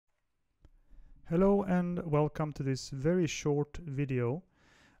Hello and welcome to this very short video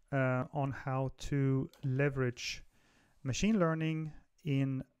on how to leverage machine learning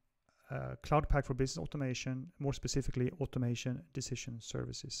in Cloud Pak for Business Automation, more specifically Automation Decision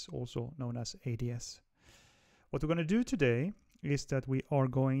Services, also known as ADS. What we're going to do today is that we are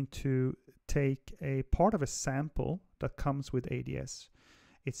going to take a part of a sample that comes with ADS.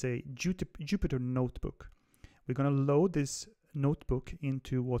 It's a Jupyter notebook. We're going to load this notebook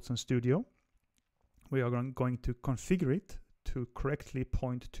into Watson Studio. We are going to configure it to correctly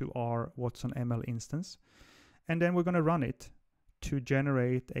point to our Watson ML instance. And then we're going to run it to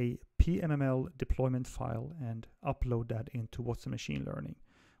generate a PMML deployment file and upload that into Watson Machine Learning,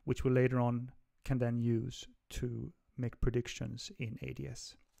 which we later on can then use to make predictions in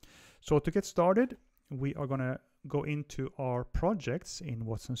ADS. So to get started, we are going to go into our projects in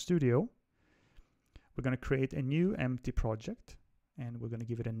Watson Studio. We're going to create a new empty project and we're going to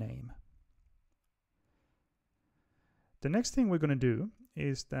give it a name. The next thing we're going to do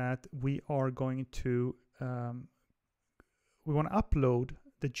is that we are going to we want to upload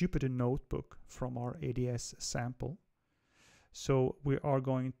the Jupyter notebook from our ADS sample. So we are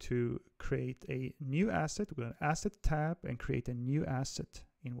going to create a new asset. We're going to asset tab and create a new asset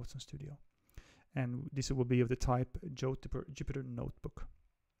in Watson Studio. And this will be of the type Jupyter notebook.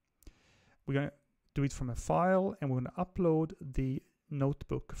 We're going to do it from a file and we're going to upload the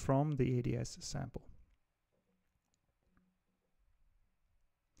notebook from the ADS sample.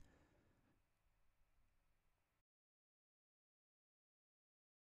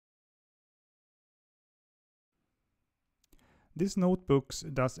 This notebook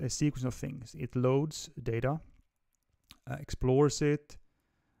does a sequence of things. It loads data, explores it,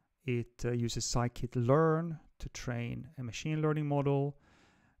 it uses scikit-learn to train a machine learning model,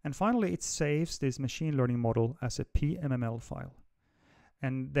 and finally it saves this machine learning model as a PMML file.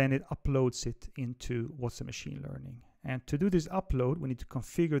 And then it uploads it into Watson Machine Learning. And to do this upload, we need to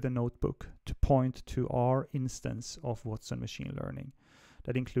configure the notebook to point to our instance of Watson Machine Learning.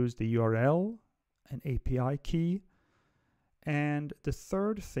 That includes the URL, an API key, and the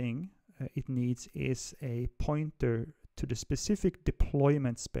third thing it needs is a pointer to the specific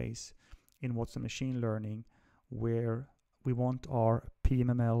deployment space in Watson Machine Learning where we want our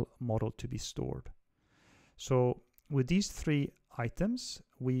PMML model to be stored. So with these three items,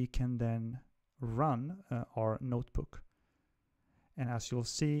 we can then run our notebook. And as you'll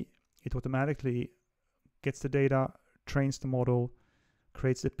see, it automatically gets the data, trains the model,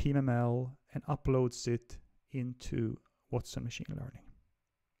 creates the PMML, and uploads it into Watson Machine Learning.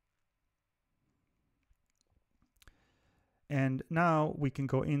 And now we can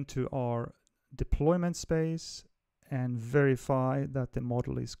go into our deployment space and verify that the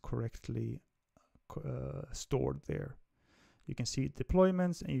model is correctly stored there. You can see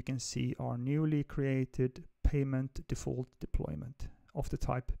deployments and you can see our newly created payment default deployment of the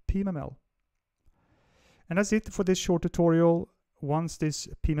type PMML. And that's it for this short tutorial. Once this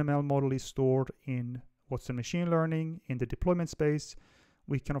PMML model is stored in Watson Machine Learning in the deployment space,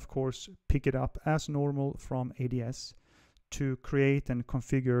 we can of course pick it up as normal from ADS to create and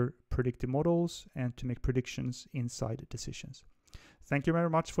configure predictive models and to make predictions inside decisions. Thank you very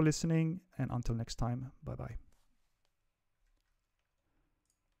much for listening, and until next time, bye-bye.